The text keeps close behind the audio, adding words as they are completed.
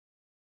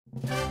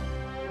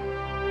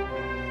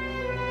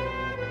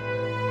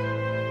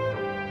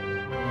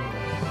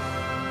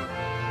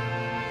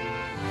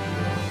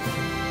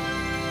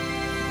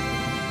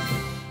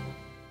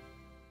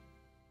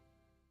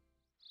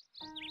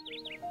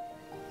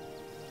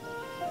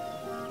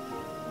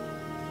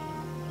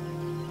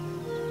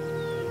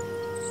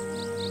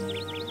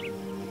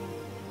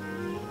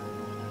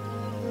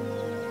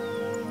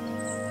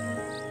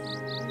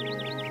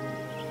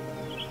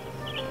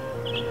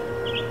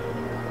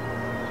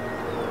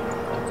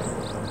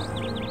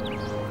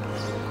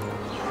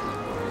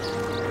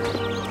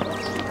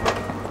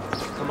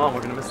on,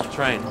 we're gonna miss the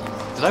train.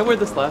 Did I wear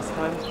this last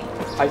time?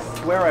 I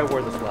swear I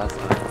wore this last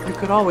time. You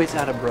could always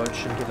add a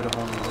brooch and give it a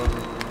whole new look.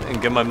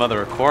 And give my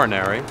mother a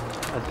coronary.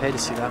 I'd pay to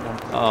see that one.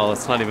 Oh,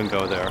 let's not even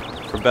go there.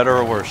 For better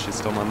or worse, she's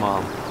still my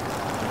mom.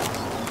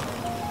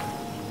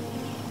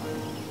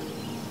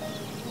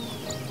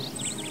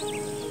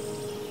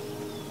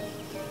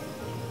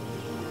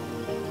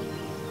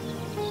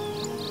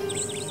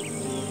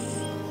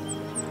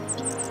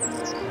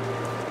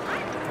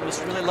 I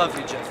must really love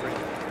you, Jeffrey.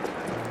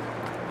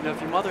 You know, if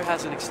your mother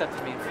hasn't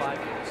accepted me in 5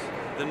 years.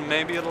 Then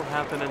maybe it'll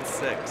happen in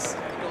 6.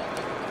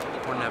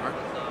 Or never.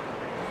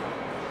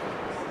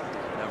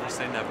 Never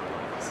say never,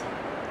 please.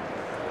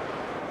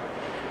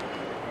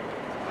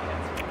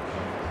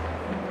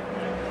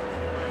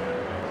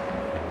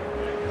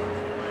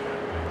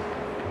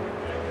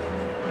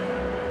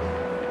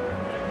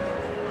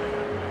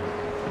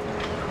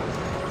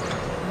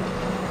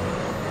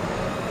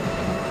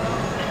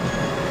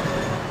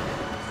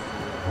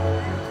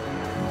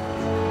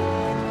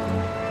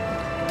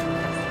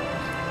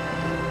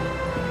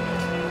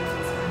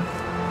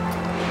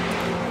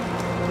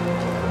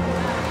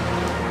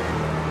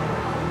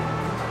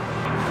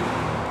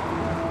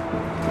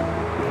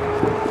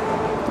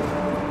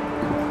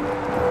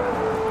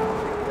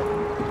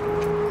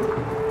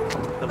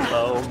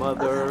 Hello,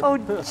 Mother. Oh,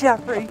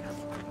 Jeffrey,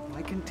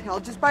 I can tell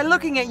just by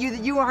looking at you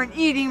that you aren't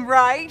eating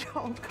right.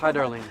 Oh, Hi,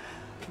 Darlene.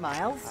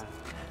 Miles?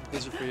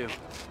 These are for you.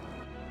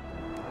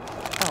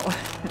 Oh,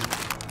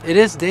 It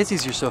is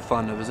daisies you're so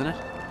fond of, isn't it?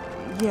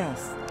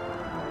 yes,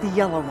 the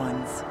yellow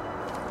ones.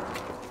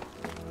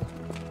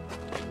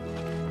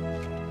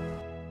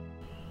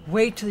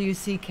 Wait till you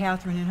see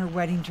Catherine in her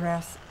wedding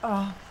dress.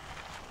 Oh,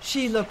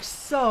 she looks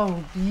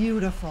so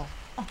beautiful.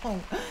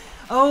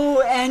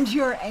 Oh, and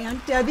your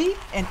Aunt Debbie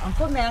and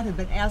Uncle Matt have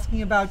been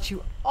asking about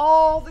you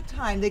all the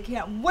time. They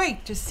can't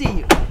wait to see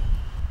you.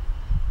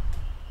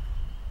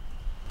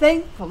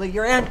 Thankfully,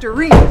 your Aunt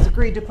Doreen has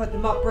agreed to put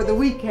them up for the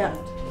weekend.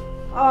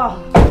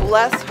 Oh,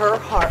 bless her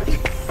heart.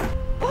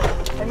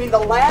 I mean, the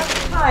last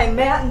time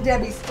Matt and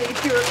Debbie stayed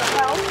here at the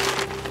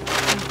house,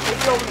 they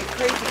drove me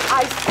crazy.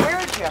 I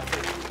swear,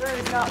 Jeffrey, there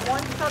is not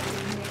one subject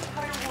in the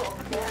entire world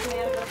that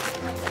man doesn't.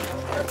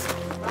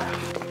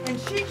 And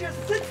she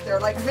just sits there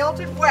like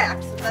melted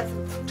wax and lets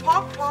them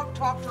talk, talk,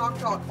 talk, talk,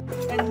 talk.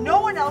 And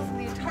no one else in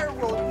the entire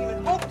world can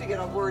even hope to get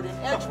a word in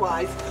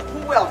edgewise.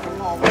 Welcome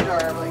home,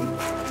 darling.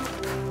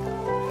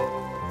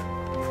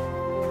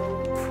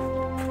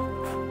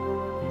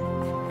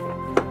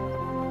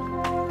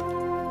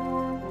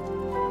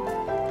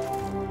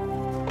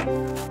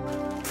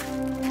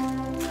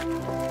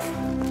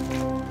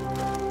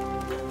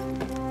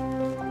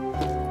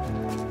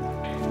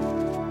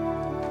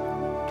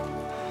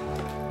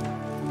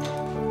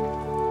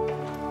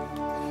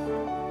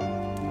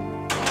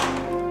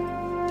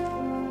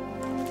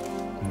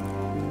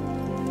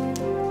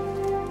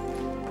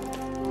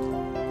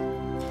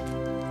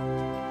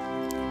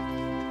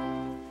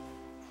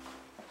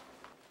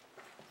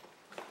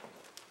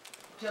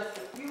 Just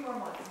a few more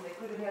months and they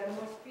could have had the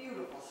most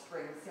beautiful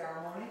spring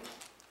ceremony.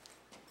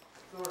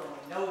 Lord only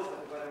knows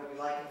what the weather will be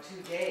like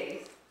in 2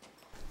 days.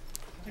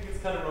 I think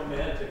it's kind of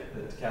romantic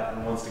that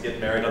Catherine wants to get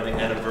married on the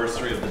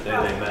anniversary of the day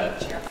they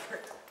met. Jeffrey.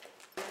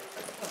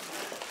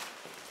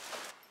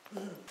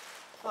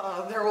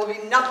 There will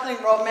be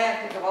nothing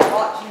romantic about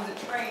watching the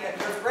train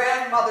of your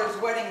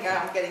grandmother's wedding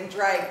gown getting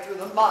dragged through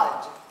the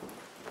mud.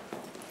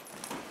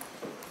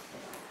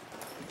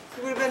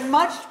 It would have been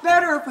much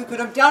better if we could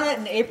have done it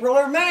in April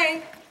or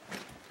May.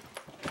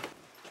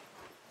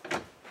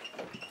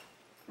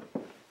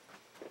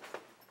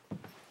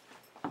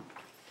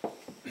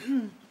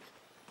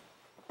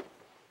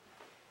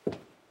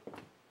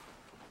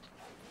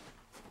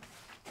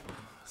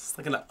 It's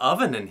like an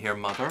oven in here,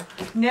 Mother.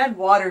 Ned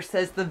Waters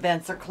says the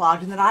vents are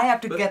clogged and that I have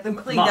to get them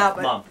cleaned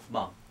up.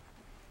 Mom.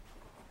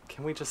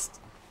 Can we just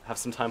have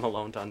some time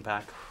alone to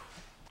unpack?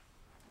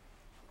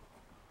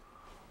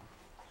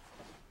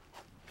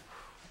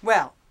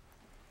 Well,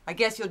 I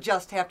guess you'll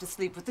just have to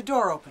sleep with the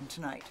door open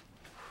tonight.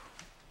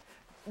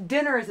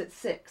 Dinner is at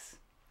 6,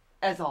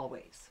 as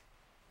always.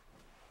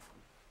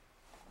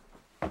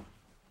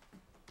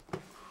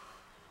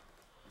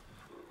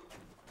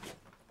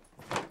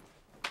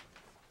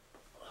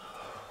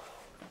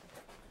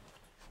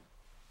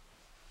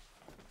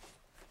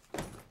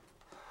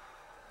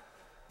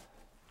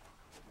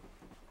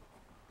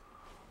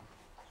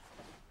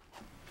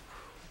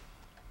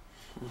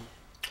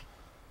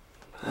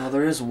 Well,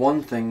 there is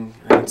one thing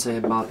I can say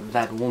about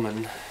that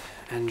woman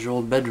and your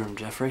old bedroom,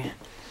 Jeffrey.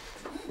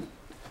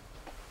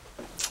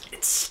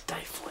 It's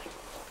stifling.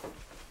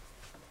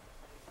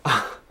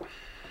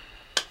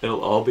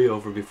 It'll all be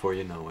over before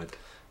you know it.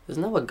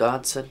 Isn't that what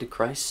God said to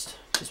Christ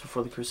just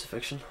before the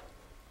crucifixion?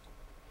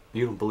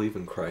 You don't believe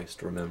in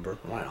Christ, remember?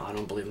 Well, I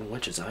don't believe in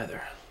witches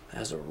either,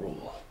 as a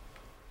rule.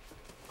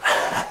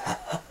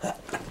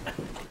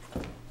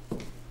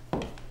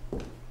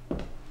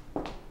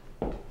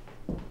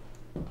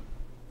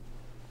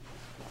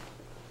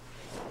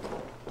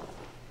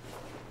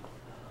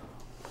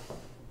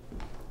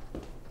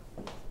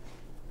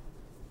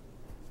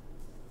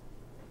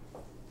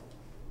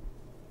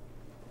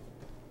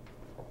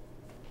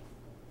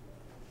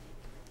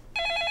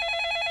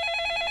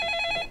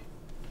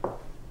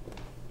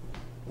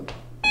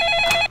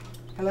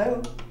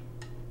 Hello?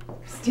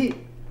 Steve?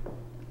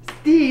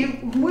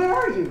 Steve, where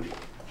are you?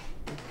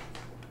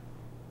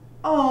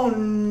 Oh,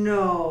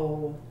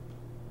 no.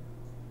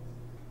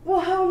 Well,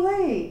 how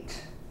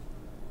late?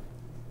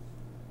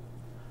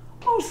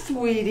 Oh,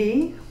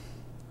 sweetie.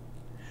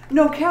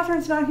 No,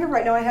 Catherine's not here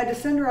right now. I had to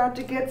send her out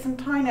to get some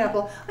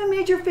pineapple. I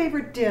made your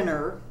favorite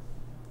dinner.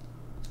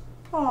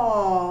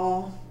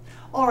 Oh.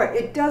 All right,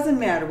 it doesn't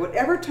matter.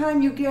 Whatever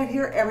time you get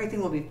here,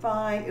 everything will be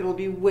fine. It'll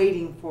be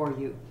waiting for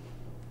you.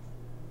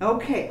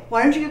 Okay,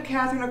 why don't you give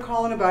Catherine a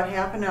call in about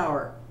half an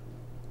hour?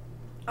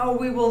 Oh,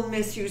 we will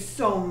miss you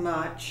so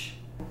much.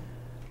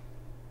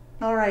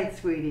 All right,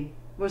 sweetie.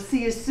 We'll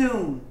see you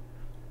soon.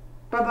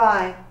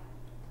 Bye-bye.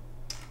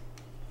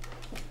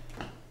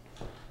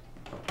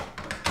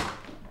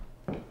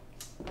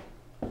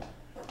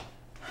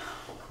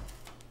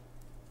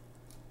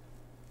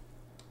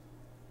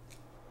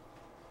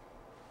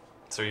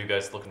 So are you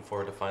guys looking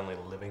forward to finally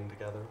living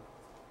together?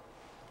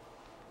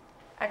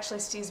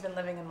 Actually, Steve's been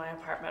living in my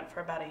apartment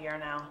for about a year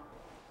now.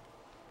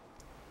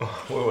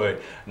 Wait.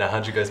 Now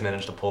how'd you guys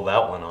manage to pull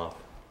that one off?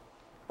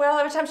 Well,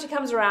 every time she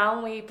comes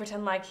around, we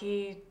pretend like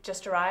he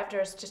just arrived or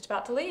is just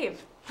about to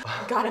leave.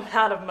 Got him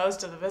out of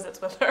most of the visits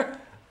with her.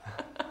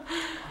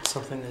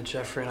 Something that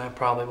Jeffrey and I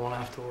probably won't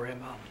have to worry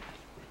about.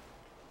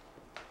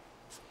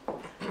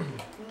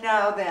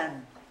 Now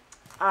then,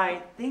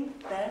 I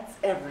think that's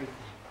everything.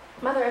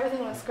 Mother,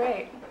 everything looks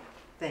great.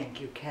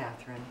 Thank you,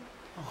 Catherine.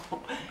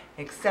 Oh,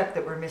 except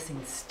that we're missing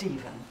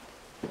Stephen.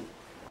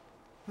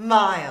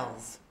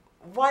 Miles,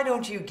 why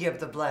don't you give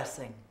the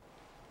blessing?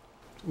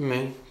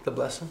 Me? The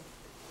blessing?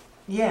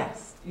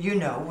 Yes, you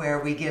know, where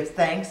we give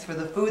thanks for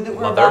the food that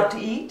we're Mother? about to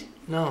eat.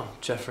 No,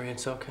 Jeffrey,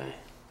 it's okay.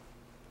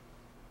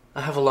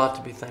 I have a lot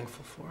to be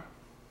thankful for.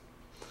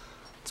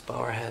 Let's bow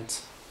our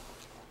heads.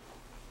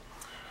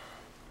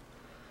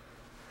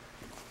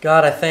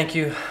 God, I thank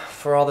you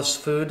for all this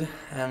food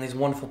and these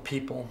wonderful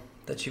people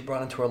that you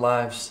brought into our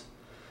lives.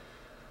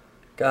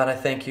 God, I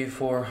thank you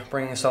for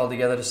bringing us all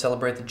together to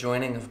celebrate the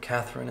joining of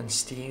Catherine and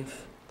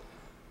Steve.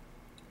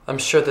 I'm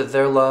sure that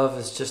their love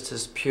is just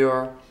as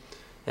pure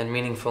and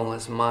meaningful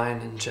as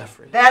mine and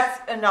Jeffrey's.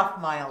 That's enough,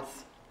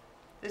 Miles.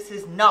 This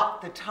is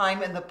not the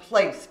time and the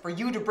place for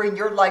you to bring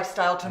your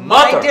lifestyle to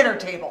my dinner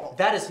table.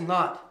 That is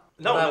not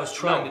what I was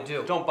trying to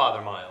do. Don't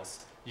bother,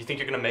 Miles. You think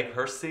you're gonna make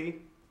her see?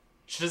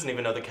 She doesn't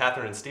even know that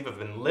Catherine and Steve have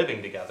been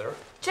living together.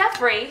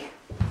 Jeffrey!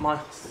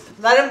 Miles.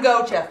 Let him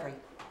go, Jeffrey.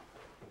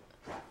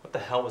 What the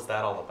hell was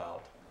that all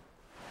about?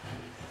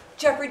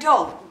 Jeffrey,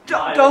 don't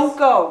Miles.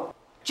 go.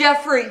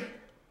 Jeffrey.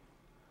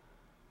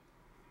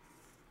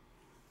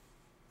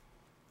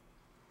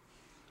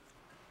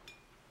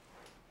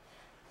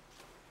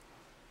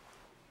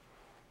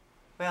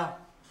 Well,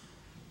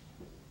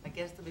 I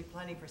guess there'll be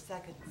plenty for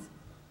seconds.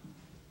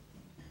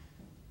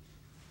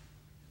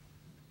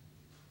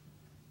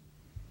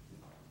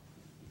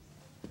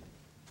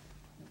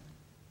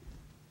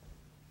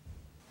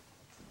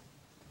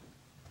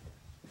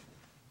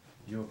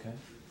 You okay?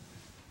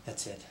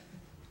 That's it.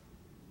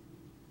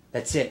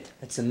 That's it.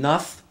 That's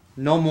enough.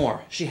 No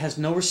more. She has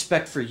no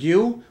respect for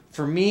you,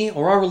 for me,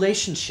 or our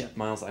relationship.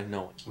 Miles, I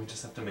know. We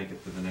just have to make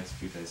it through the next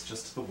few days,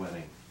 just to the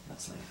wedding.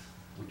 Let's leave.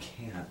 We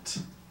can't.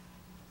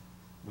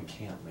 We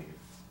can't leave.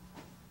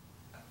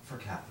 For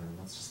Catherine,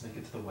 let's just make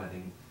it to the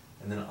wedding,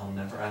 and then I'll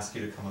never ask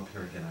you to come up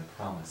here again, I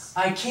promise.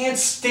 I can't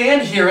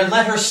stand here and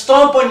let her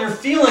stomp on your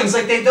feelings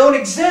like they don't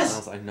exist.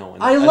 Miles, I know.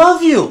 And I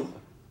love you.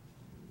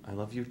 I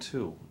love you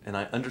too, and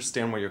I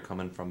understand where you're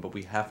coming from, but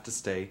we have to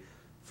stay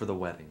for the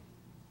wedding.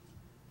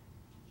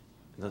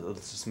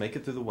 Let's just make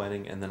it through the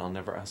wedding, and then I'll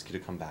never ask you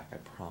to come back, I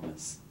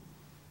promise.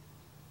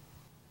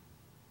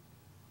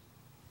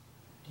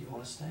 Do you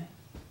want to stay?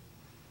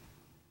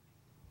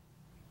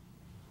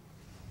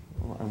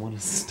 Well, I want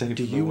to stay.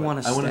 Do you want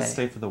to stay? I want to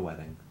stay for the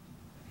wedding.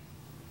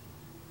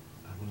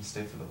 I want to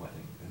stay for the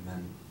wedding, and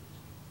then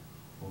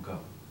we'll go.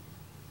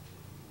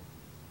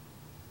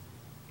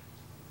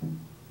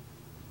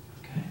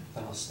 Okay,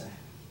 then I'll stay.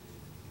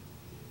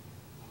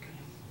 Okay.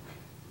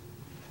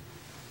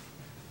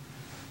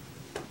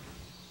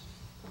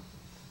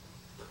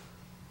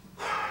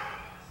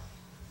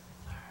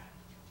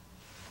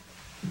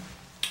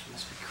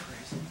 Must be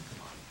crazy.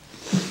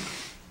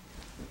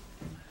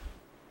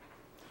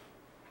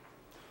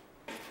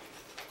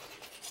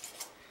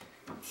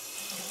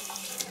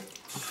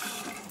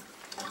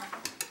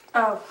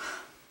 Oh,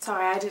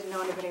 sorry, I didn't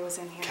know anybody was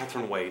in here.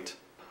 Catherine, wait.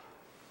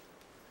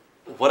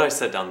 What I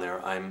said down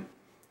there, I'm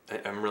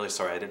really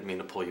sorry. I didn't mean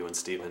to pull you and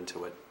Steve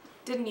into it.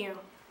 Didn't you?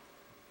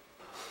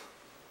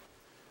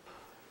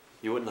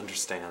 You wouldn't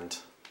understand.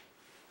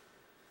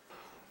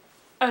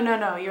 Oh,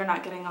 no, you're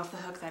not getting off the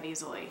hook that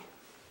easily.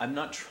 I'm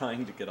not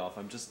trying to get off.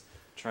 I'm just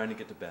trying to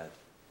get to bed.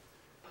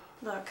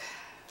 Look,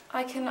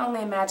 I can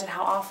only imagine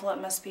how awful it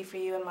must be for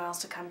you and Miles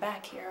to come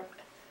back here.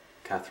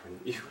 Catherine,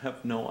 you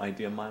have no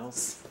idea,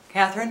 Miles.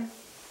 Catherine,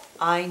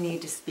 I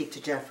need to speak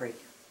to Jeffrey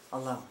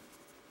alone.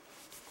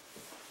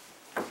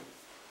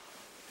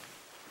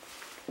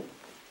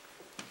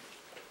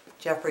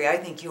 Jeffrey, I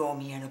think you owe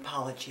me an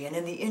apology, and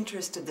in the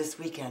interest of this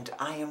weekend,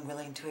 I am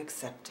willing to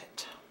accept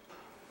it.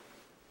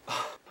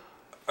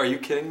 Are you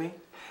kidding me?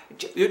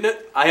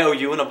 I owe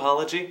you an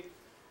apology?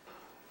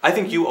 I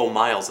think you owe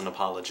Miles an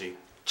apology.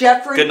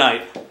 Jeffrey! Good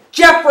night.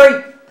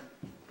 Jeffrey!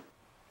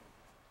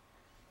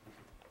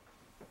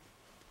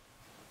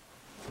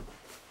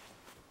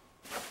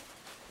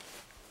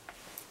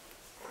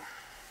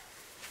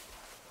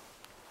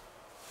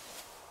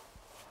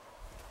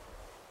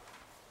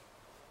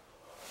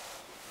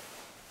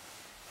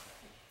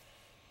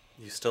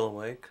 You still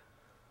awake?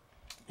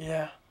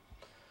 Yeah.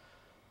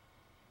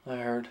 I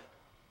heard.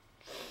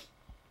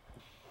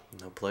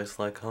 No place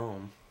like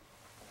home.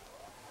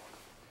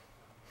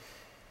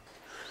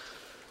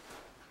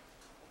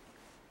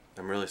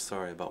 I'm really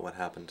sorry about what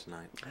happened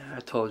tonight. Yeah, I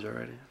told you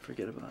already.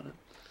 Forget about it.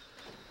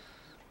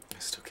 I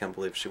still can't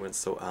believe she went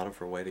so out of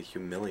her way to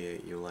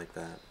humiliate you like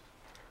that.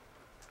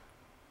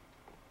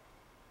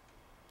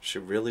 She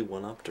really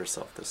one-upped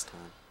herself this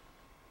time.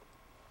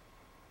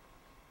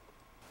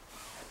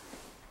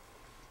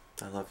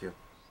 I love you.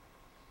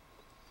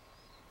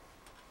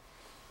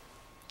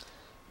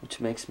 Which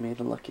makes me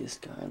the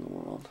luckiest guy in the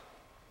world.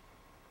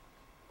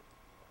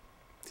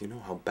 Do you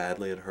know how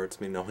badly it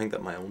hurts me knowing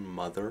that my own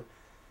mother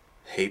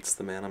hates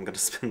the man I'm going to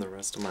spend the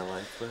rest of my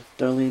life with?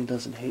 Darlene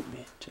doesn't hate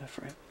me,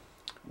 Jeffrey.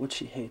 What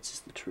she hates is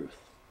the truth.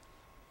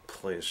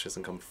 Please, she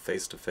hasn't come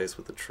face to face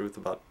with the truth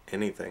about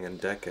anything in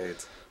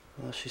decades.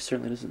 Well, she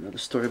certainly doesn't know the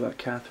story about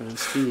Catherine and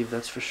Steve,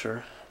 that's for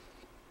sure.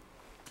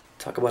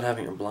 Talk about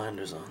having her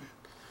blinders on.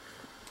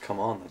 Come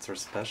on, that's her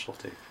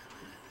specialty.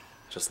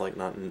 Just like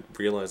not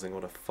realizing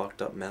what a fucked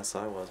up mess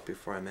I was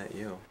before I met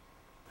you.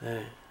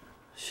 Hey,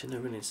 she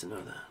never needs to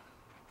know that.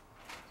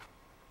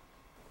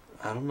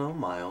 I don't know,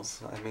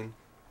 Miles. I mean,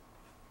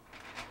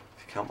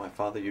 if you count my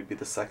father, you'd be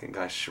the second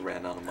guy she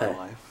ran out of my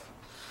life.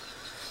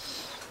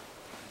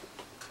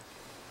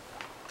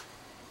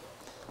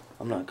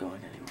 I'm not going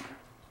anywhere.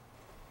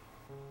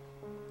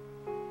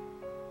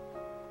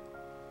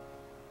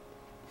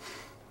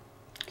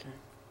 Okay.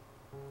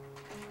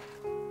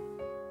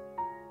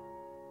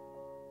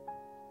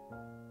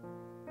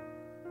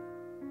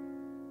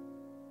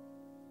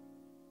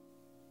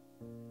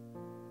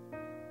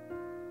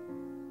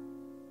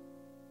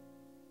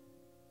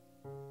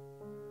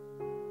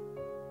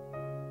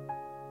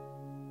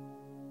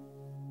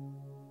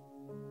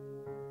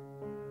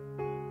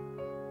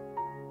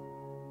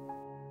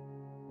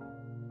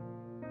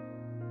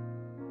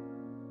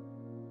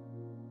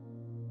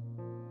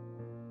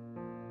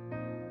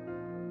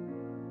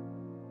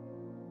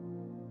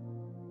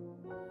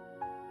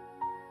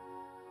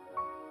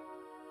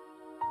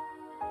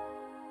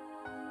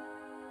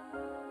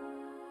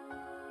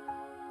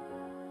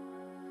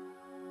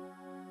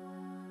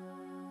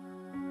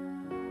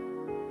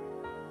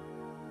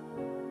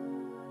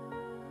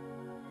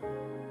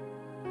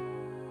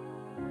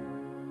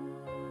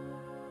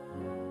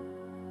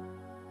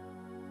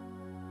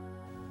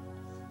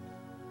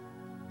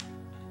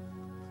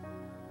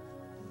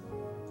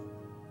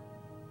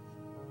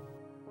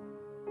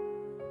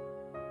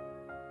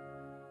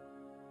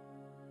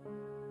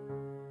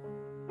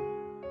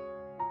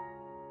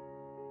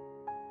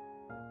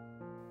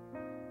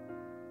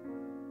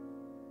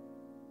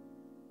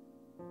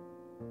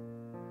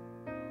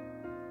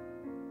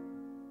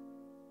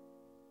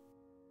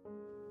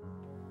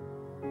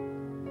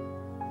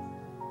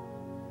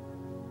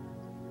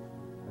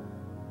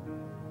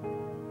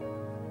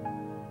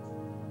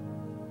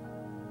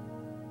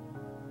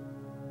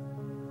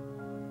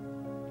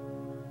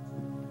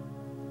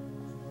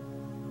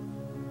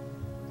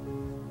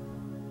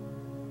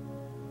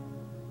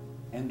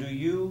 And do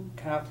you,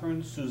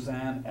 Catherine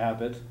Suzanne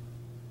Abbott,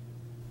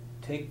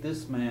 take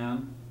this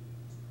man,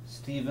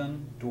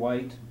 Stephen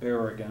Dwight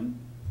Berrigan,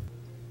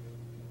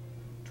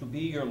 to be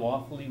your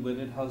lawfully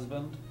wedded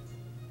husband,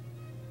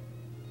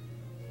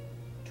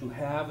 to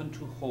have and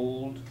to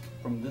hold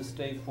from this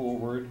day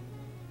forward,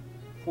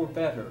 for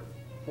better,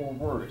 for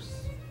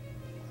worse,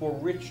 for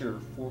richer,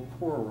 for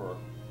poorer,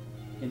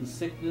 in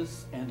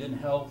sickness and in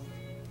health,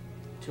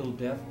 till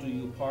death do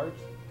you part?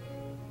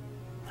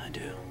 I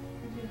do.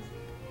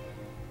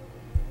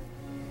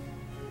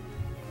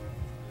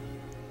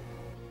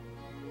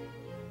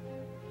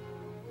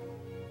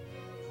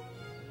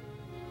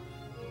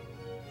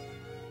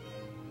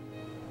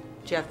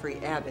 Jeffrey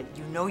Abbott,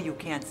 you know you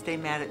can't stay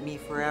mad at me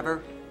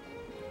forever.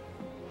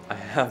 I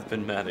have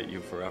been mad at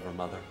you forever,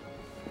 Mother.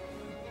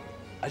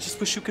 I just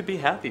wish you could be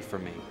happy for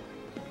me.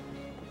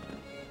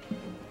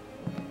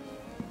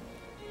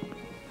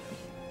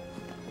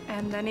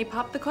 And then he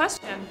popped the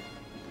question.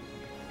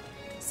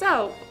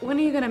 So, when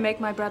are you gonna make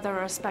my brother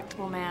a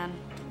respectable man?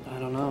 I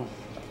don't know.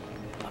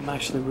 I'm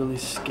actually really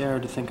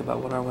scared to think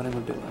about what our wedding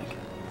would be like.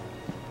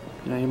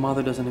 You know, your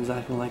mother doesn't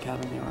exactly like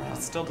having me around.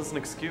 It still doesn't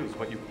excuse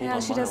what you pulled Yeah,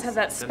 on she does Miles. have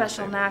that Didn't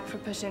special say knack for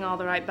pushing all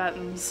the right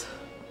buttons.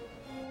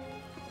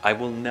 I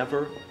will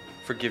never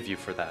forgive you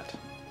for that.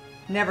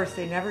 Never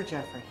say never,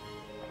 Jeffrey,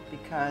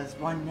 because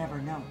one never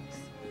knows.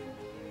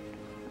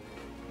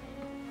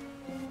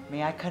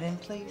 May I cut in,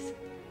 please?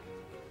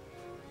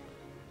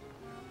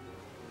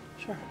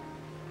 Sure.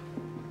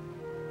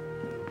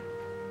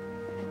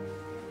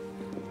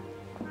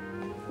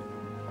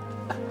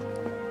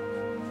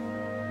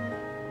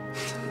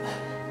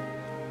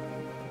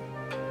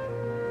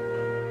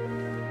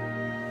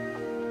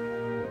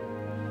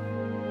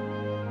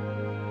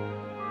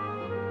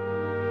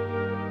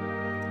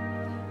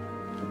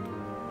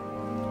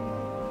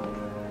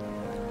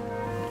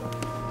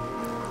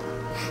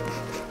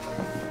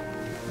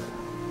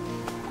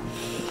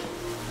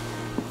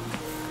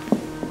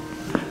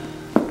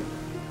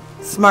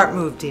 Smart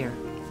move, dear.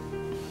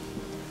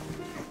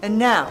 And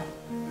now,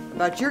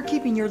 about your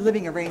keeping your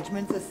living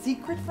arrangements a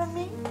secret from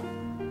me?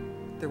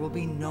 There will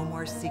be no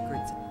more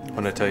secrets.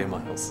 When I tell you,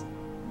 Miles,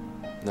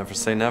 never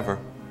say never.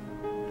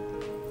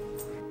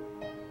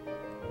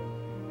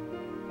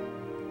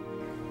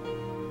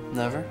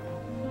 Never?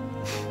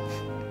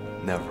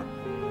 Never.